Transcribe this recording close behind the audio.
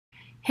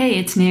Hey,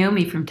 it's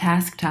Naomi from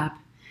Tasktop.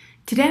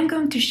 Today I'm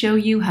going to show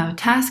you how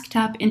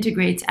Tasktop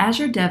integrates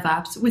Azure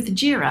DevOps with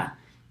Jira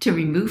to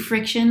remove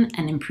friction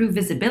and improve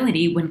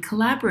visibility when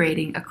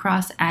collaborating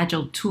across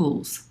Agile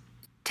tools.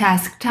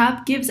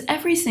 Tasktop gives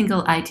every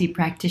single IT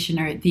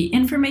practitioner the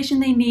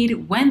information they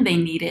need when they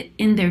need it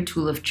in their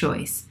tool of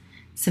choice.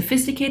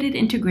 Sophisticated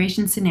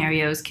integration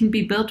scenarios can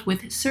be built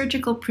with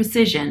surgical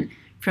precision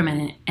from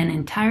an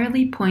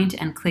entirely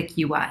point-and-click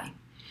UI.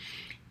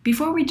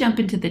 Before we jump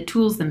into the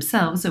tools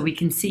themselves so we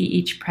can see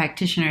each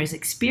practitioner's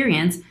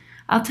experience,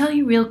 I'll tell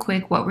you real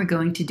quick what we're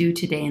going to do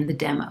today in the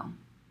demo.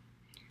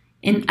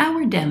 In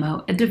our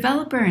demo, a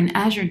developer in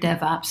Azure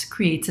DevOps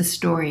creates a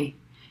story.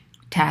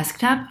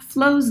 Tasktop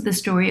flows the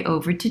story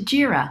over to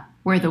Jira,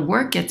 where the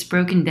work gets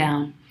broken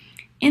down.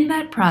 In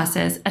that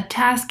process, a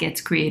task gets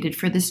created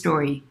for the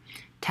story.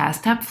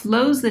 Tasktop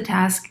flows the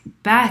task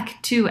back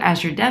to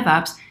Azure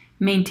DevOps,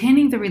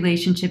 maintaining the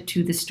relationship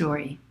to the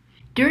story.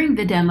 During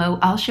the demo,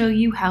 I'll show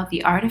you how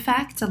the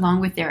artifacts, along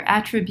with their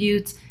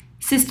attributes,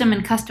 system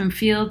and custom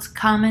fields,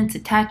 comments,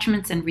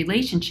 attachments, and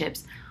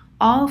relationships,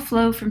 all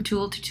flow from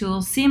tool to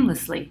tool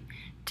seamlessly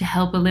to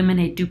help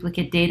eliminate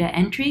duplicate data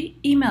entry,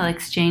 email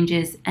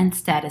exchanges, and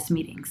status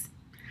meetings.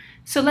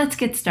 So let's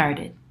get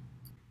started.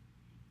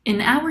 In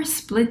our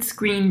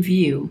split-screen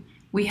view,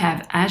 we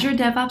have Azure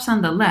DevOps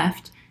on the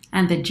left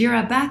and the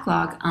Jira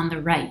backlog on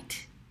the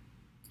right.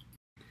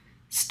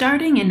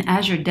 Starting in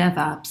Azure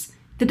DevOps,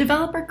 the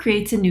developer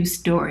creates a new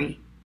story.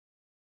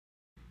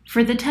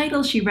 For the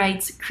title, she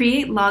writes,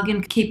 "Create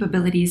login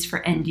capabilities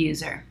for end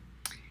user."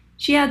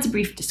 She adds a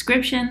brief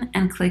description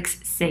and clicks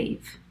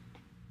Save.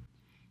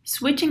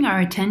 Switching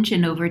our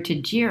attention over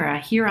to Jira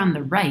here on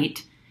the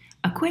right,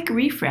 a quick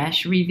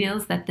refresh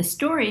reveals that the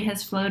story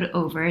has flowed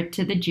over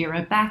to the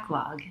Jira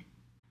backlog.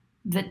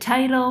 The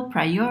title,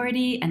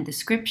 priority, and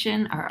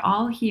description are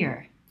all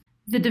here.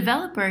 The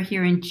developer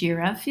here in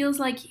Jira feels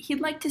like he'd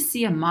like to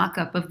see a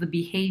mock-up of the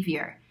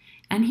behavior,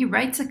 and he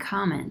writes a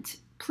comment,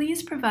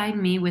 "Please provide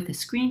me with a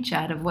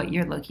screenshot of what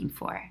you're looking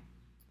for."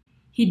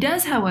 He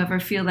does, however,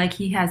 feel like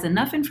he has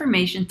enough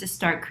information to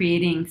start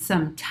creating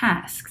some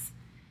tasks.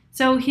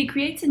 So he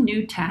creates a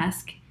new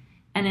task,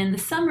 and in the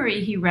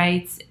summary he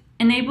writes,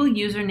 "Enable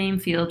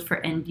username field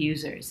for end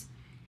users."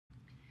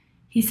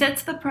 He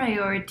sets the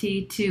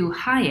priority to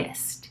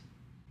highest,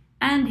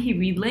 and he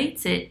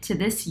relates it to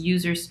this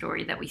user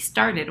story that we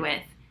started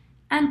with,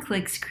 and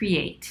clicks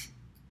Create.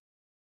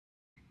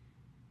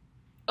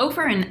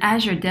 Over in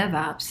Azure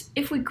DevOps,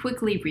 if we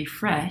quickly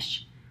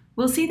refresh,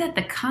 we'll see that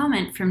the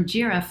comment from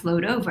Jira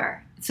flowed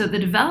over, so the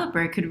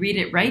developer could read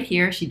it right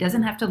here. She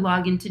doesn't have to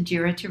log into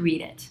Jira to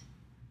read it.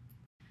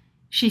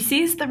 She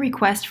sees the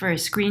request for a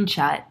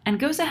screenshot and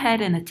goes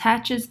ahead and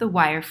attaches the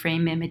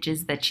wireframe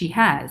images that she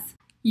has.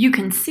 You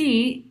can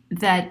see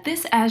that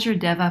this Azure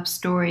DevOps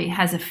story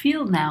has a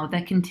field now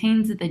that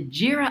contains the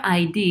Jira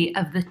ID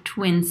of the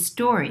twin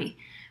story,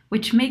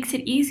 which makes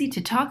it easy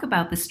to talk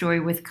about the story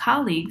with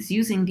colleagues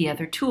using the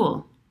other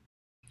tool.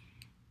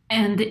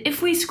 And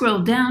if we scroll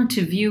down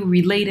to view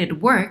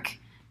related work,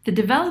 the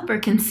developer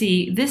can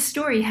see this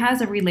story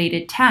has a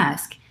related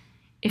task.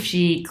 If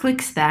she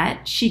clicks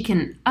that, she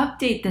can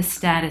update the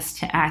status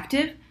to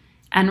active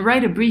and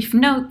write a brief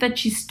note that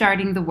she's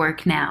starting the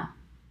work now.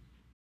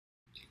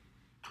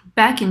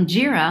 Back in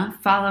Jira,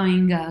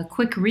 following a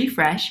quick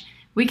refresh,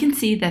 we can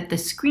see that the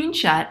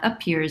screenshot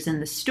appears in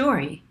the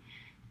story.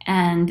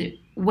 And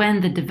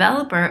when the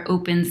developer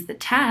opens the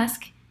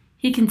task,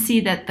 he can see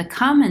that the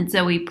comment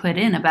Zoe put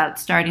in about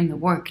starting the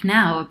work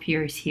now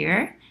appears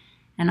here,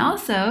 and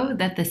also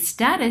that the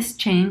status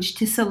changed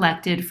to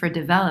selected for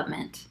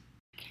development.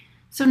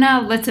 So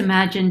now let's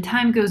imagine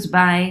time goes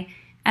by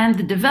and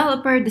the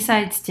developer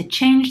decides to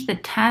change the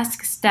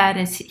task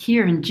status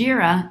here in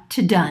Jira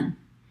to done.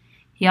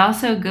 He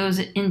also goes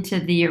into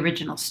the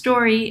original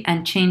story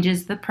and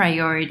changes the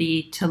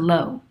priority to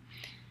low.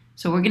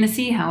 So we're going to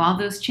see how all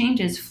those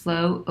changes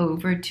flow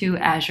over to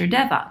Azure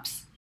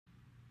DevOps.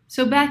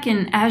 So back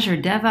in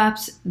Azure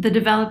DevOps, the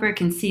developer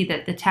can see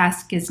that the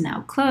task is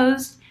now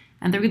closed,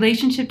 and the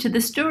relationship to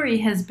the story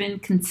has been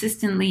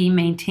consistently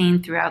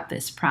maintained throughout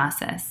this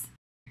process.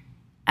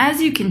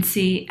 As you can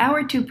see,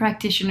 our two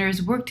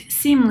practitioners worked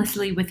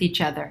seamlessly with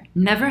each other,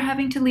 never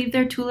having to leave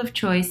their tool of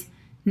choice,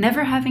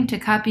 never having to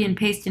copy and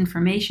paste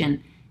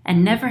information,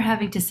 and never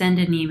having to send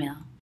an email.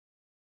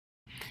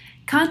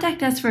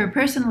 Contact us for a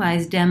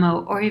personalized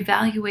demo or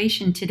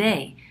evaluation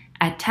today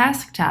at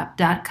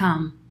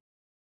tasktop.com.